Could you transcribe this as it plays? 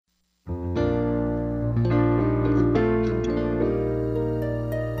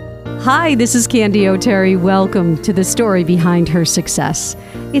Hi, this is Candy O'Terry. Welcome to the story behind her success.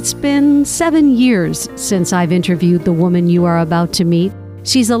 It's been 7 years since I've interviewed the woman you are about to meet.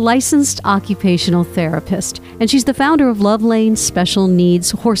 She's a licensed occupational therapist, and she's the founder of Love Lane's Special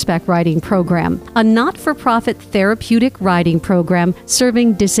Needs Horseback Riding Program, a not-for-profit therapeutic riding program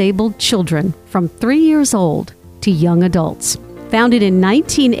serving disabled children from 3 years old to young adults. Founded in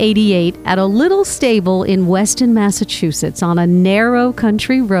 1988 at a little stable in Weston, Massachusetts on a narrow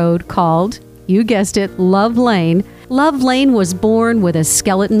country road called, you guessed it, Love Lane. Love Lane was born with a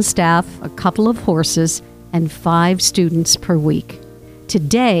skeleton staff, a couple of horses, and 5 students per week.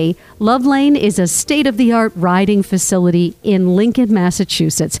 Today, Love Lane is a state-of-the-art riding facility in Lincoln,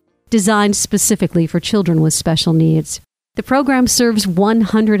 Massachusetts, designed specifically for children with special needs. The program serves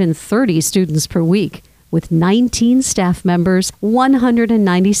 130 students per week, with 19 staff members,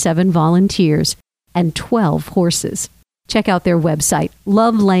 197 volunteers, and 12 horses. Check out their website,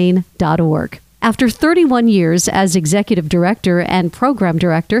 lovelane.org. After 31 years as executive director and program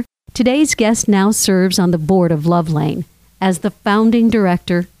director, today's guest now serves on the board of Love Lane. As the founding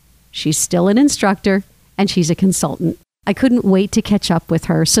director, she's still an instructor, and she's a consultant. I couldn't wait to catch up with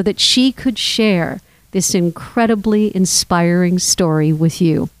her so that she could share this incredibly inspiring story with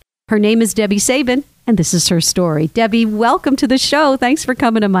you. Her name is Debby Sabin, and this is her story. Debby, welcome to the show. Thanks for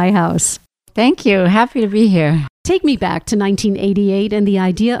coming to my house. Thank you. Happy to be here. Take me back to 1988 and the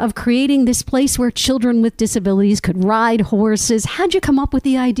idea of creating this place where children with disabilities could ride horses. How'd you come up with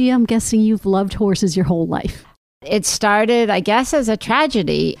the idea? I'm guessing you've loved horses your whole life. It started, I guess, as a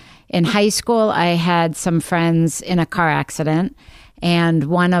tragedy. In high school, I had some friends in a car accident, and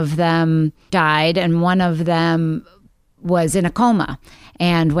one of them died, and one of them was in a coma.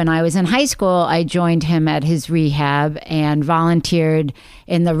 And when I was in high school, I joined him at his rehab and volunteered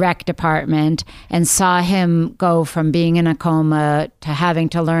in the rec department and saw him go from being in a coma to having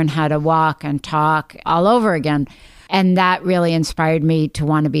to learn how to walk and talk all over again. And that really inspired me to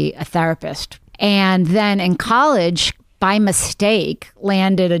want to be a therapist. And then in college, by mistake,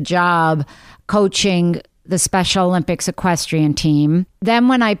 landed a job coaching the Special Olympics equestrian team. Then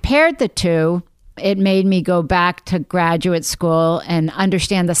when I paired the two, it made me go back to graduate school and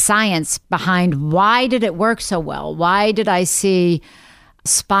understand the science behind why did it work so well? Why did I see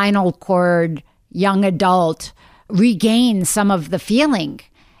spinal cord young adult regain some of the feeling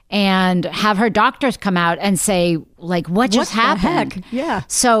and have her doctors come out and say, like, what just happened? Heck? Yeah.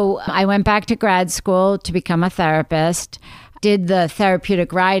 So I went back to grad school to become a therapist, did the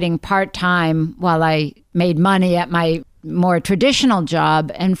therapeutic riding part-time while I made money at my more traditional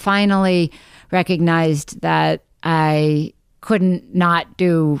job, and finally recognized that I couldn't not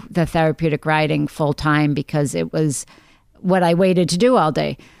do the therapeutic riding full time because it was what I waited to do all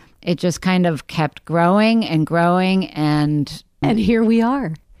day. It just kind of kept growing and growing. And here we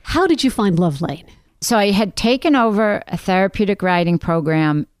are. How did you find Love Lane? So I had taken over a therapeutic riding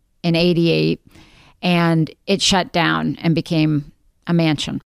program in 88, and it shut down and became a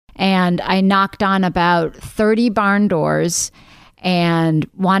mansion. And I knocked on about 30 barn doors and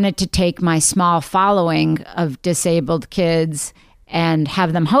wanted to take my small following of disabled kids and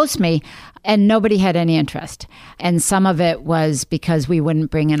have them host me, and nobody had any interest. And some of it was because we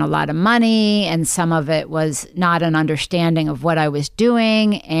wouldn't bring in a lot of money, and some of it was not an understanding of what I was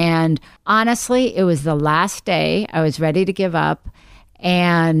doing. And honestly, it was the last day. I was ready to give up,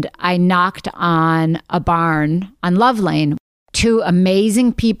 and I knocked on a barn on Love Lane. 2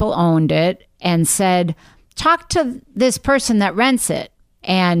 amazing people owned it and said, talk to this person that rents it.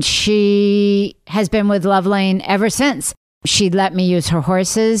 And she has been with Love Lane ever since. She let me use her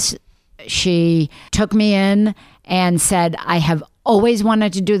horses. She took me in and said, I have always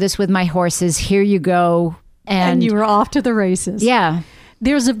wanted to do this with my horses. Here you go. And you were off to the races. Yeah.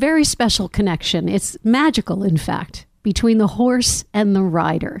 There's a very special connection. It's magical, in fact, between the horse and the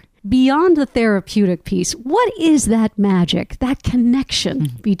rider. Beyond the therapeutic piece, what is that magic, that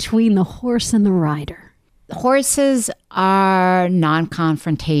connection between the horse and the rider? Horses are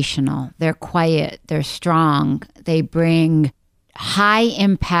non-confrontational. They're quiet. They're strong. They bring high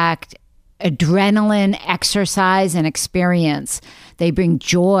impact adrenaline, exercise, and experience. They bring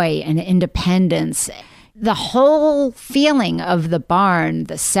joy and independence. The whole feeling of the barn,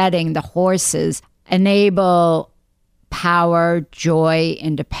 the setting, the horses enable power, joy,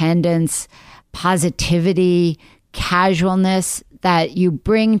 independence, positivity, casualness that you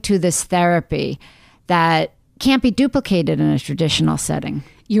bring to this therapy that can't be duplicated in a traditional setting.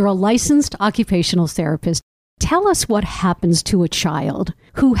 You're a licensed occupational therapist. Tell us what happens to a child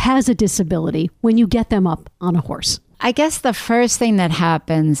who has a disability when you get them up on a horse. I guess the first thing that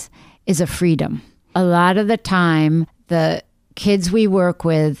happens is a freedom. A lot of the time, the kids we work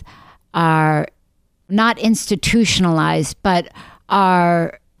with are not institutionalized, but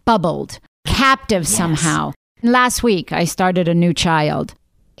are bubbled, captive somehow. Last week, I started a new child.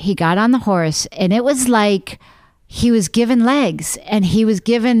 He got on the horse, and it was like he was given legs, and he was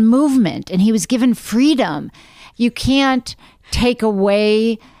given movement, and he was given freedom. You can't take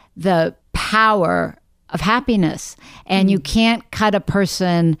away the power of happiness, and you can't cut a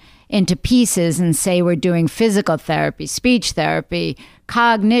person into pieces and say we're doing physical therapy, speech therapy,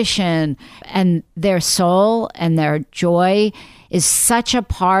 cognition, and their soul and their joy is such a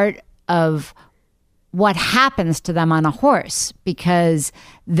part of what happens to them on a horse because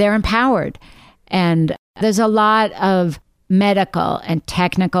they're empowered. And there's a lot of medical and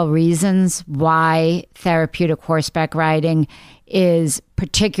technical reasons why therapeutic horseback riding is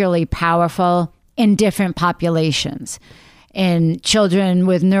particularly powerful in different populations. In children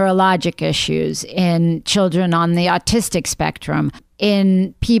with neurologic issues, in children on the autistic spectrum,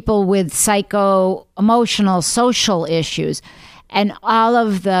 in people with psycho-emotional, social issues. And all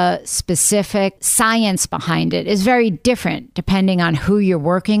of the specific science behind it is very different depending on who you're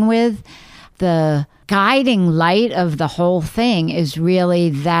working with. The guiding light of the whole thing is really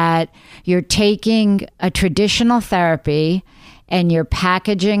that you're taking a traditional therapy and you're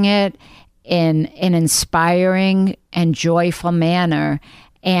packaging it in an inspiring and joyful manner.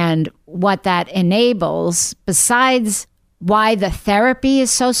 And what that enables, besides why the therapy is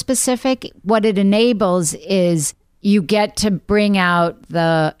so specific, what it enables is you get to bring out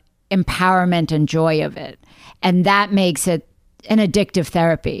the empowerment and joy of it. And that makes it an addictive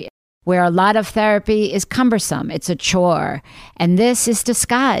therapy, where a lot of therapy is cumbersome. It's a chore. And this is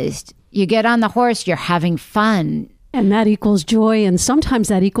disguised. You get on the horse, you're having fun. And that equals joy, and sometimes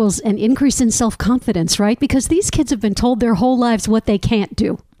that equals an increase in self-confidence, right? Because these kids have been told their whole lives what they can't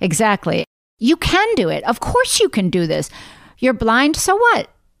do. Exactly. You can do it. Of course you can do this. You're blind, so what?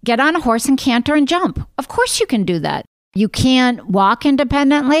 Get on a horse and canter and jump. Of course you can do that. You can't walk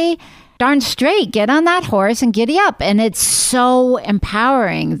independently? Darn straight, get on that horse and giddy up. And it's so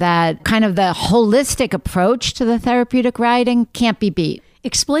empowering that kind of the holistic approach to the therapeutic riding can't be beat.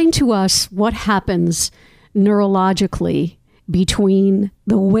 Explain to us what happens neurologically between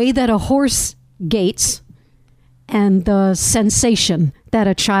the way that a horse gaits and the sensation that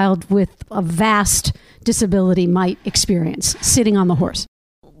a child with a vast disability might experience sitting on the horse.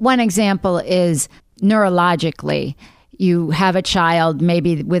 One example is neurologically. You have a child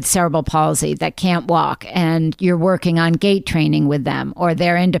maybe with cerebral palsy that can't walk, and you're working on gait training with them or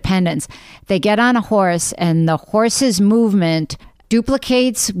their independence. They get on a horse, and the horse's movement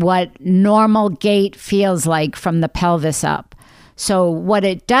duplicates what normal gait feels like from the pelvis up. So what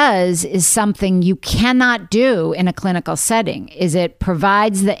it does is something you cannot do in a clinical setting, is it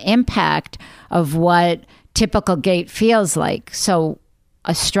provides the impact of what typical gait feels like. So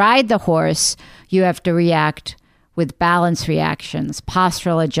astride the horse, you have to react with balance reactions,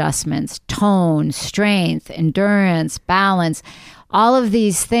 postural adjustments, tone, strength, endurance, balance, all of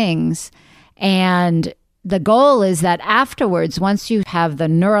these things. And the goal is that afterwards, once you have the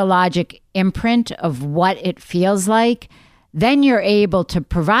neurologic imprint of what it feels like, then you're able to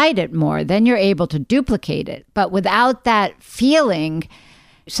provide it more. Then you're able to duplicate it. But without that feeling,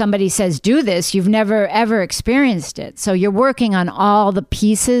 somebody says, do this, you've never, ever experienced it. So you're working on all the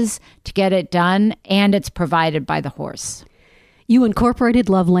pieces to get it done, and it's provided by the horse. You incorporated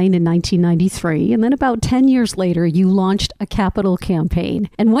Love Lane in 1993, and then about 10 years later, you launched a capital campaign.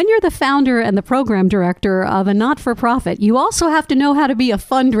 And when you're the founder and the program director of a not-for-profit, you also have to know how to be a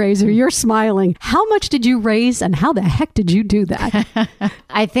fundraiser. You're smiling. How much did you raise, and how the heck did you do that?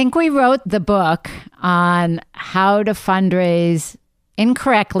 I think we wrote the book on how to fundraise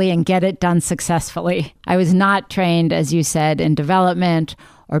incorrectly and get it done successfully. I was not trained, as you said, in development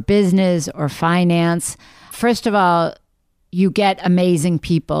or business or finance. First of all, you get amazing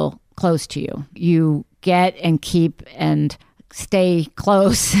people close to you. You get and keep and stay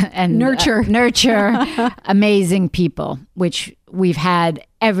close and nurture amazing people, which we've had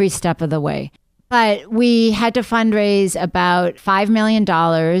every step of the way. But we had to fundraise about $5 million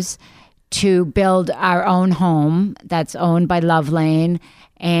to build our own home that's owned by Love Lane.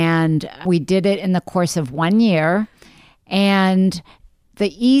 And we did it in the course of 1 year. And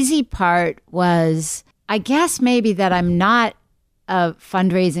the easy part was, I guess maybe that I'm not a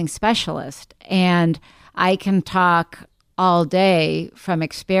fundraising specialist, and I can talk all day from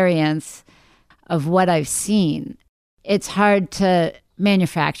experience of what I've seen. It's hard to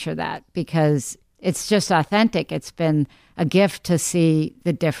manufacture that because it's just authentic. It's been a gift to see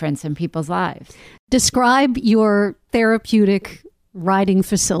the difference in people's lives. Describe your therapeutic riding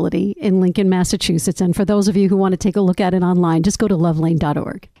facility in Lincoln, Massachusetts. And for those of you who want to take a look at it online, just go to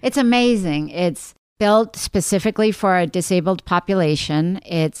lovelane.org. It's amazing. It's built specifically for a disabled population.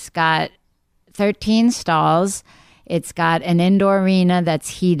 It's got 13 stalls. It's got an indoor arena that's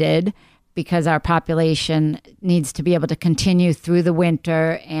heated because our population needs to be able to continue through the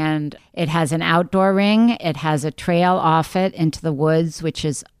winter. And it has an outdoor ring. It has a trail off it into the woods, which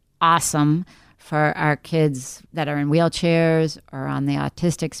is awesome for our kids that are in wheelchairs or on the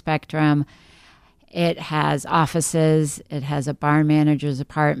autistic spectrum. It has offices. It has a barn manager's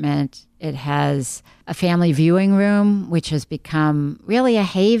apartment. It has a family viewing room, which has become really a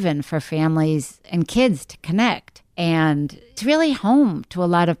haven for families and kids to connect. And it's really home to a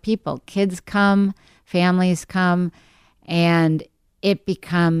lot of people. Kids come, families come, and it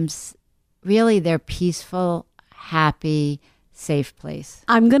becomes really their peaceful, happy, safe place.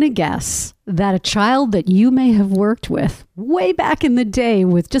 I'm going to guess that a child that you may have worked with way back in the day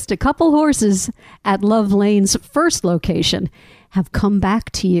with just a couple horses at Love Lane's first location have come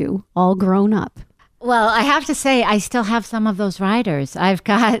back to you all grown up. Well, I have to say, I still have some of those riders. I've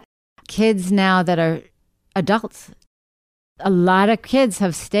got kids now that are adults. A lot of kids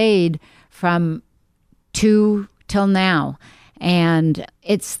have stayed from 2 till now. And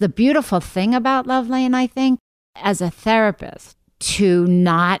it's the beautiful thing about Love Lane, I think, as a therapist, to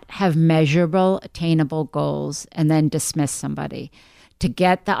not have measurable, attainable goals and then dismiss somebody, to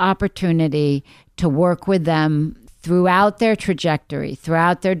get the opportunity to work with them throughout their trajectory,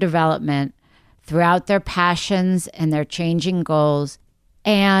 throughout their development, throughout their passions and their changing goals.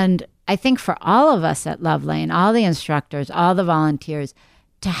 And I think for all of us at Love Lane, all the instructors, all the volunteers,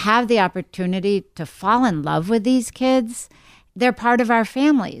 to have the opportunity to fall in love with these kids, they're part of our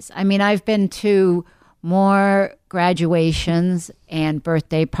families. I mean, I've been to more graduations and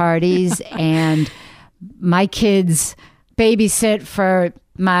birthday parties, and my kids babysit for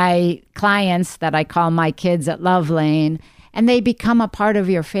my clients that I call my kids at Love Lane, and they become a part of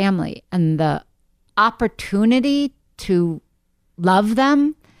your family. And the opportunity to love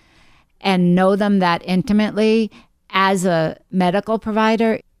them and know them that intimately as a medical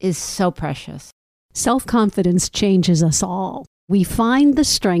provider is so precious. Self-confidence changes us all. We find the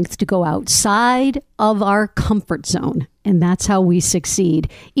strength to go outside of our comfort zone, and that's how we succeed,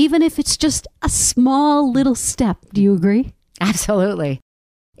 even if it's just a small little step. Do you agree? Absolutely.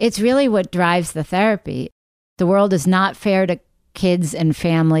 It's really what drives the therapy. The world is not fair to kids and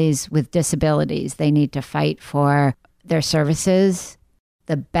families with disabilities. They need to fight for their services,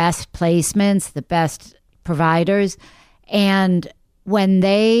 the best placements, the best providers. And when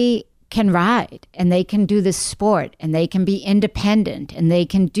they can ride and they can do this sport and they can be independent and they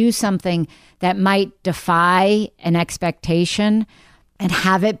can do something that might defy an expectation and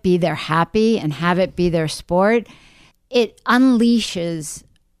have it be their happy and have it be their sport, it unleashes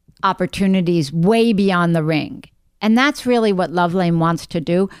opportunities way beyond the ring. And that's really what Love Lane wants to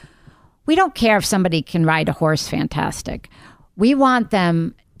do. We don't care if somebody can ride a horse fantastic. We want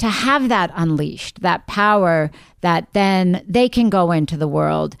them to have that unleashed, that power that then they can go into the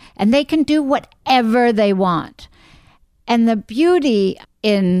world and they can do whatever they want. And the beauty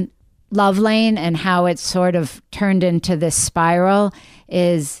in Love Lane and how it's sort of turned into this spiral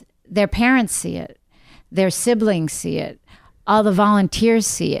is their parents see it, their siblings see it, all the volunteers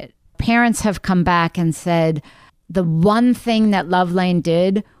see it. Parents have come back and said, the one thing that Love Lane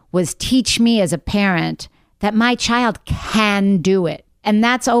did was teach me as a parent that my child can do it. And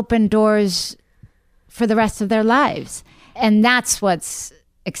that's opened doors for the rest of their lives. And that's what's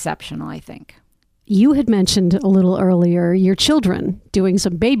exceptional, I think. You had mentioned a little earlier your children doing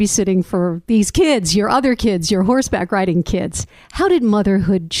some babysitting for these kids, your other kids, your horseback riding kids. How did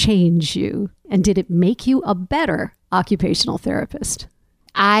motherhood change you? And did it make you a better occupational therapist?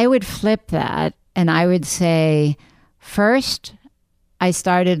 I would flip that and I would say, first, I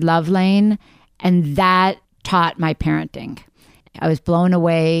started Love Lane, and that taught my parenting. I was blown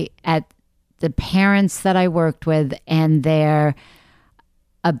away at the parents that I worked with and their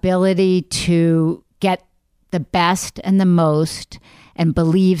ability to get the best and the most and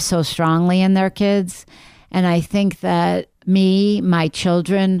believe so strongly in their kids. And I think that my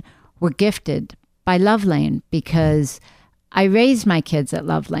children were gifted by Love Lane because I raised my kids at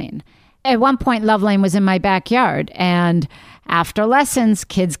Love Lane. At one point, Love Lane was in my backyard, and after lessons,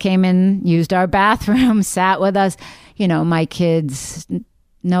 kids came in, used our bathroom, sat with us. You know, my kids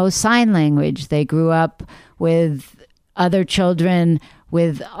know sign language. They grew up with other children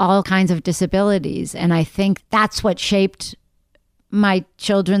with all kinds of disabilities. And I think that's what shaped my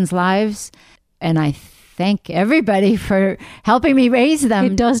children's lives. And I thank everybody for helping me raise them.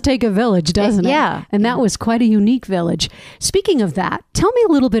 It does take a village, doesn't it? Yeah. And that was quite a unique village. Speaking of that, tell me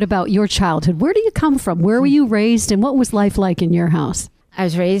a little bit about your childhood. Where do you come from? Where were you raised, and what was life like in your house? I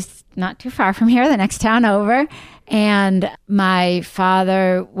was raised not too far from here, the next town over. And my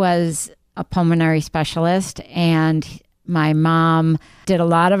father was a pulmonary specialist, and my mom did a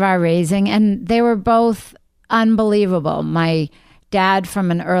lot of our raising, and they were both unbelievable. My dad,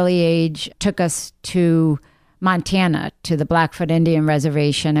 from an early age, took us to Montana, to the Blackfoot Indian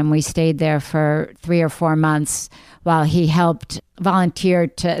Reservation, and we stayed there for 3 or 4 months while he helped volunteer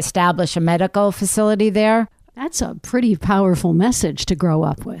to establish a medical facility there. That's a pretty powerful message to grow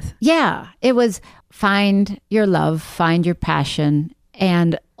up with. Yeah, it was find your love, find your passion,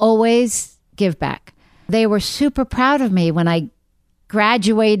 and always give back. They were super proud of me when I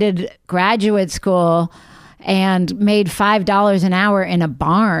graduated graduate school and made $5 an hour in a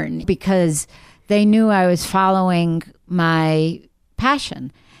barn because they knew I was following my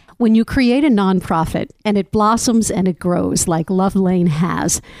passion. When you create a nonprofit and it blossoms and it grows like Love Lane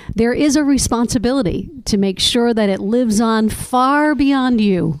has, there is a responsibility to make sure that it lives on far beyond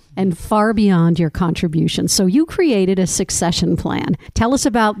you and far beyond your contribution. So you created a succession plan. Tell us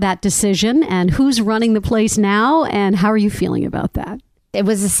about that decision and who's running the place now and how are you feeling about that? It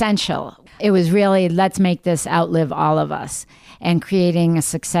was essential. It was really, let's make this outlive all of us. And creating a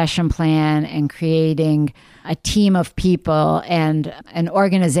succession plan and creating a team of people and an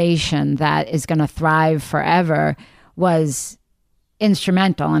organization that is going to thrive forever was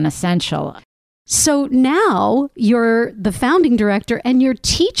instrumental and essential. So now you're the founding director and you're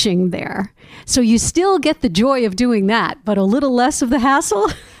teaching there. So you still get the joy of doing that, but a little less of the hassle?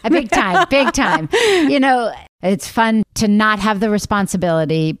 Big time, big time. You know, it's fun to not have the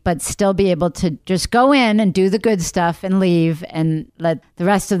responsibility, but still be able to just go in and do the good stuff and leave and let the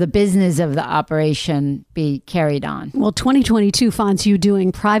rest of the business of the operation be carried on. Well, 2022 finds you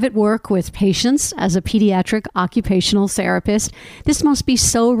doing private work with patients as a pediatric occupational therapist. This must be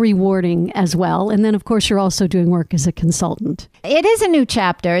so rewarding as well. And then, of course, you're also doing work as a consultant. It is a new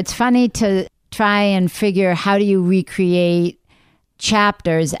chapter. It's funny to try and figure how do you recreate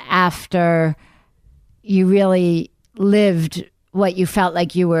chapters after you really lived what you felt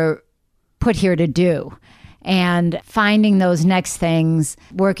like you were put here to do. And finding those next things,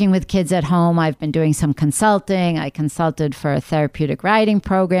 working with kids at home. I've been doing some consulting. I consulted for a therapeutic riding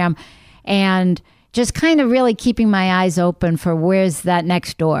program and just kind of really keeping my eyes open for where's that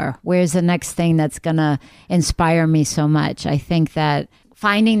next door? Where's the next thing that's going to inspire me so much? I think that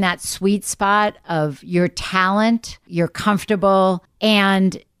finding that sweet spot of your talent, you're comfortable,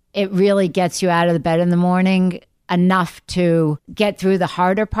 and it really gets you out of the bed in the morning enough to get through the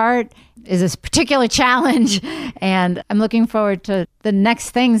harder part is a particular challenge. And I'm looking forward to the next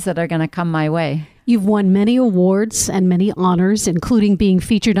things that are going to come my way. You've won many awards and many honors, including being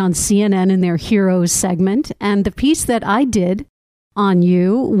featured on CNN in their Heroes segment. And the piece that I did on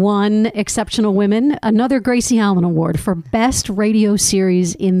you won Exceptional Women, another Gracie Allen Award for Best Radio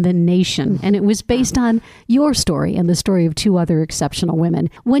Series in the Nation. And it was based on your story and the story of 2 other exceptional women.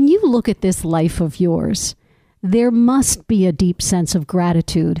 When you look at this life of yours, there must be a deep sense of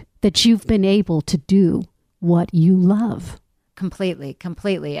gratitude that you've been able to do what you love. Completely,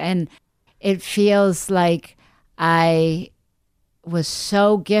 completely. And it feels like I was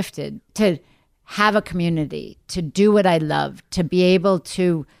so gifted to have a community, to do what I love, to be able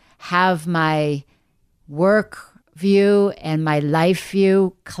to have my work view and my life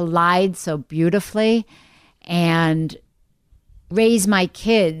view collide so beautifully and raise my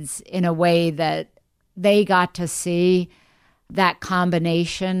kids in a way that they got to see that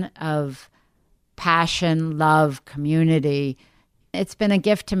combination of passion, love, community. It's been a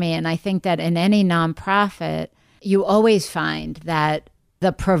gift to me. And I think that in any nonprofit, you always find that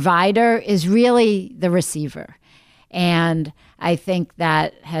the provider is really the receiver. And I think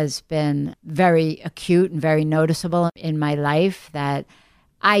that has been very acute and very noticeable in my life that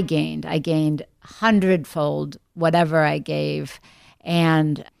I gained 100-fold whatever I gave.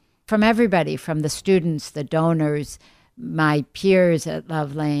 And from everybody, from the students, the donors, my peers at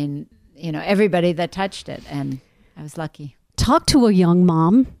Love Lane, everybody that touched it. And I was lucky. Talk to a young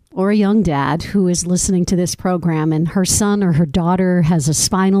mom or a young dad who is listening to this program and her son or her daughter has a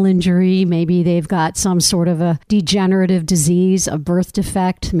spinal injury. Maybe they've got some sort of a degenerative disease, a birth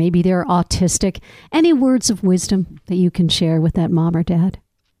defect. Maybe they're autistic. Any words of wisdom that you can share with that mom or dad?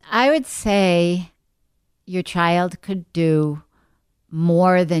 I would say your child could do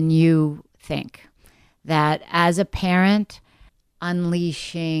more than you think. That as a parent,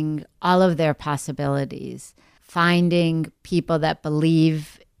 unleashing all of their possibilities, finding people that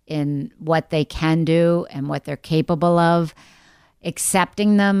believe in what they can do and what they're capable of,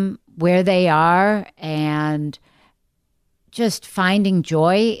 accepting them where they are and just finding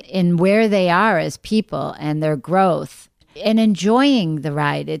joy in where they are as people and their growth and enjoying the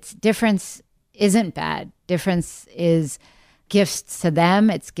ride. It's difference isn't bad. Difference is gifts to them.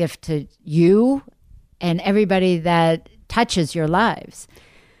 It's gift to you and everybody that touches your lives.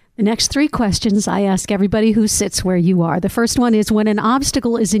 The next 3 questions I ask everybody who sits where you are. The first one is, when an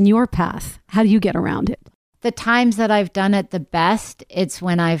obstacle is in your path, how do you get around it? The times that I've done it the best, it's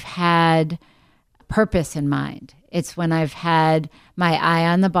when I've had purpose in mind. It's when I've had my eye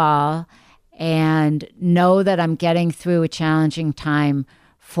on the ball and know that I'm getting through a challenging time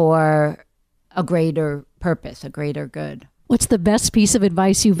for a greater purpose, a greater good. What's the best piece of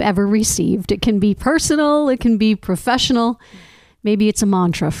advice you've ever received? It can be personal, it can be professional. Maybe it's a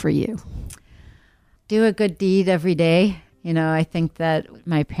mantra for you. Do a good deed every day. I think that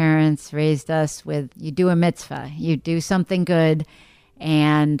my parents raised us with, you do a mitzvah, you do something good,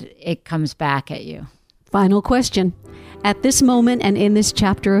 and it comes back at you. Final question. At this moment and in this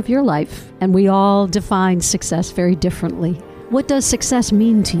chapter of your life, and we all define success very differently, what does success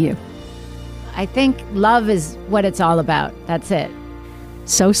mean to you? I think love is what it's all about. That's it.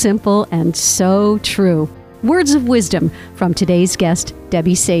 So simple and so true. Words of wisdom from today's guest,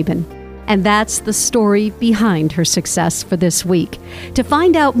 Debby Sabin. And that's the story behind her success for this week. To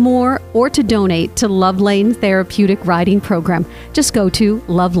find out more or to donate to Love Lane Therapeutic Riding Program, just go to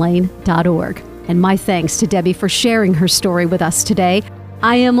lovelane.org. And my thanks to Debby for sharing her story with us today.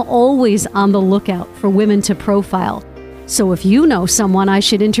 I am always on the lookout for women to profile. So if you know someone I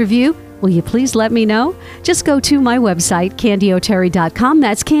should interview, will you please let me know? Just go to my website, candyoterry.com.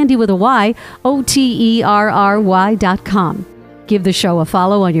 That's Candy with a Y, OTERRY.com. Give the show a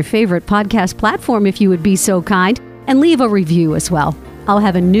follow on your favorite podcast platform if you would be so kind, and leave a review as well. I'll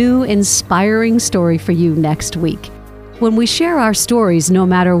have a new, inspiring story for you next week. When we share our stories, no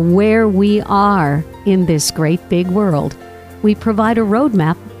matter where we are in this great big world, we provide a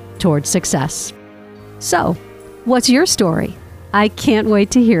roadmap toward success. So, what's your story? I can't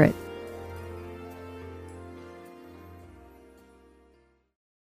wait to hear it.